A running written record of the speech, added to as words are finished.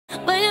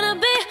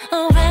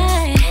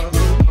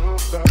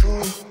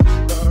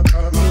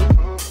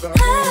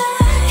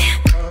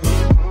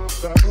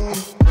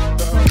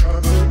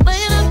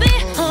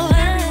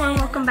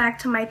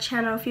my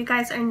channel. If you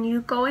guys are new,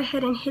 go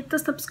ahead and hit the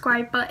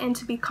subscribe button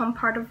to become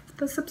part of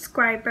the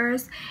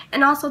subscribers,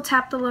 and also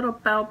tap the little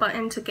bell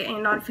button to get a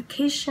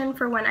notification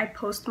for when I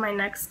post my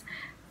next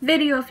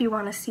video if you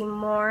want to see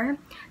more.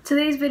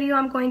 Today's video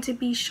I'm going to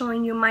be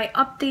showing you my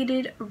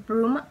updated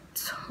room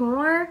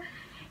tour.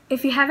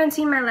 If you haven't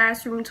seen my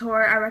last room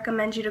tour, I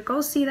recommend you to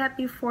go see that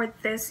before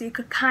this so you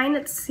could kind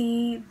of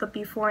see the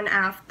before and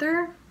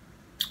after,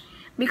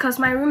 because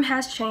my room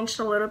has changed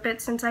a little bit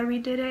since I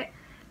redid it.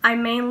 I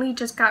mainly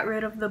just got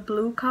rid of the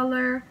blue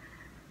color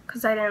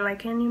because I didn't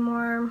like it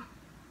anymore.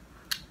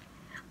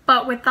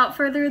 But without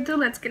further ado,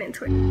 let's get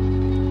into it.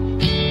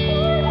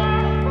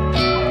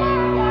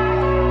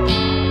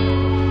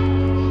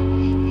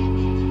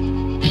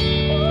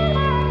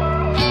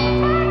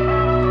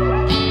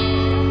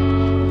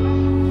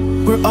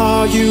 Where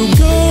are you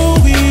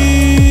going?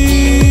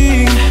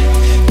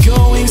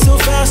 Going so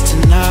fast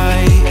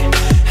tonight.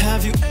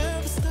 Have you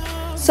ever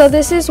stopped? So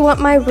this is what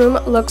my room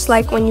looks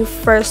like when you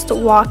first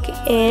walk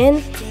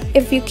in.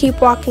 If you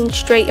keep walking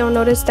straight, you'll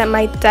notice that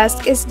my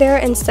desk is there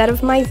instead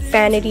of my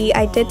vanity.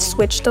 I did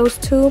switch those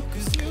two.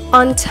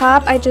 On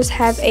top, I just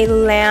have a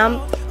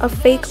lamp, a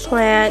fake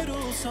plant,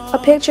 a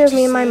picture of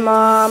me and my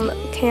mom,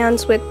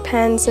 cans with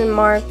pens and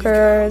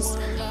markers,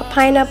 a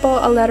pineapple,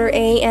 a letter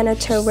A, and a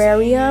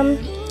terrarium.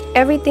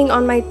 Everything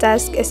on my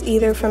desk is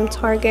either from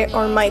Target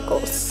or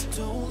Michael's.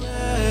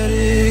 Let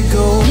it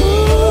go.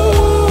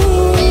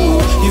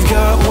 You've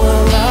got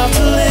one life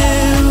to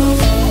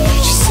live.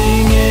 She's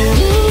singing.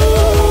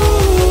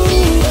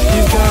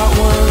 You've got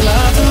one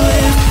life to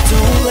live.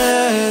 Don't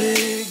let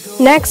it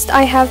go. Next,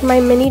 I have my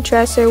mini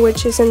dresser,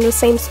 which is in the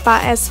same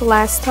spot as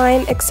last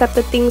time, except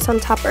the things on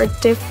top are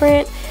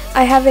different.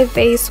 I have a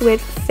vase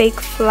with fake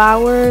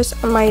flowers,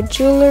 my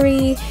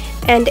jewelry,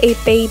 and a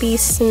baby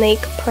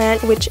snake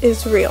plant, which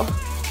is real.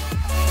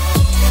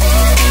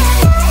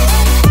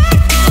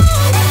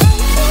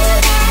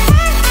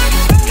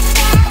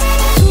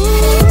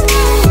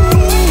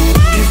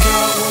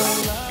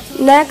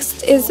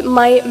 Next is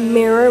my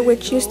mirror,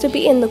 which used to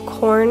be in the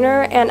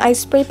corner, and I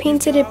spray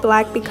painted it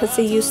black because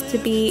it used to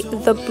be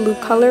the blue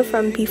color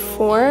from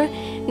before.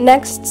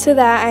 Next to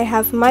that, I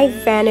have my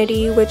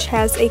vanity, which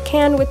has a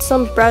can with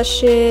some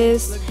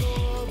brushes,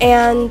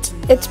 and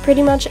it's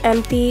pretty much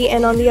empty.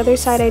 And on the other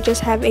side, I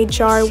just have a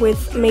jar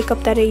with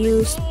makeup that I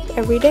use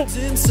every day.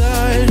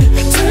 Inside,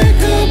 take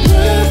a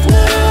breath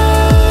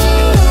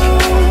now.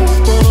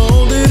 Don't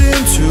hold it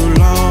in too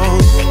long,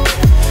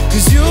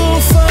 'cause you'll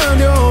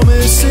find you're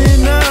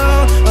missing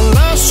out. I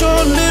lost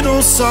your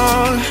little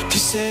song.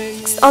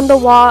 On the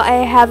wall,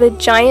 I have a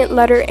giant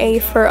letter A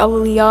for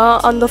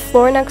Aliyah. On the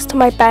floor next to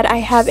my bed, I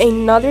have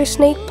another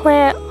snake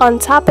plant. On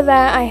top of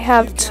that, I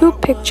have two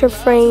picture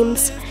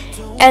frames.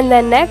 And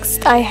then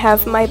next, I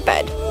have my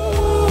bed.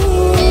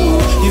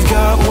 You've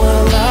got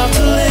one life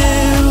to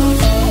live.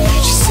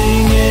 She's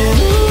singing.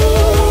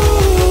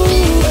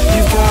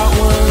 You've got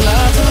one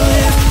life to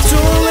live.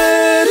 Don't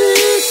let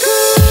it go.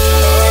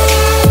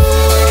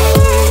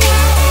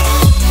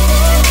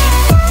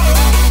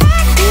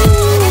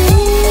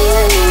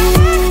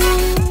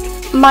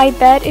 My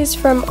bed is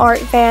from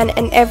Art Van,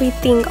 and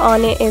everything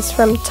on it is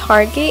from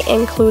Target,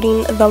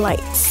 including the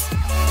lights.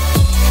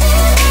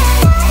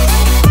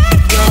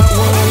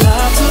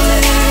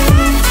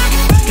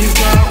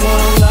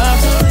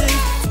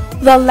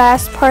 The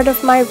last part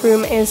of my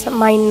room is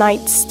my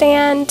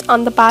nightstand.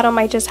 On the bottom,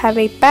 I just have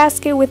a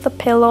basket with a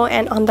pillow,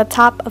 and on the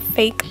top, a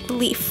fake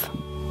leaf.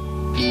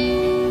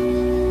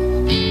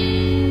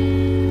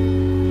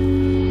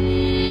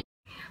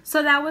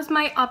 So that was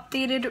my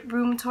updated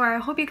room tour. I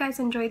hope you guys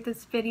enjoyed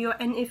this video,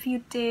 and if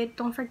you did,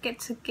 don't forget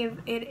to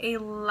give it a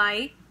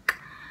like.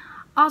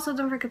 Also,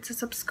 don't forget to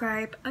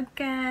subscribe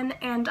again,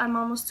 and I'm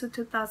almost to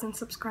 2,000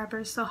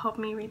 subscribers, so help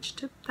me reach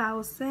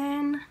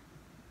 2,000.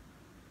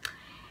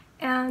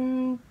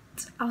 And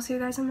I'll see you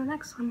guys in the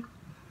next one.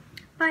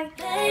 Bye.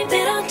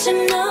 Baby, don't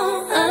you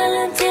know all of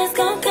the tears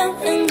gon' come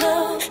and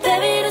go?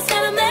 Baby, just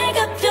gotta make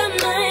up your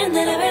mind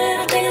that every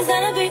little thing is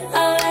gonna be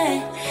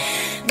alright.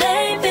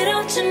 Baby,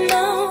 don't you know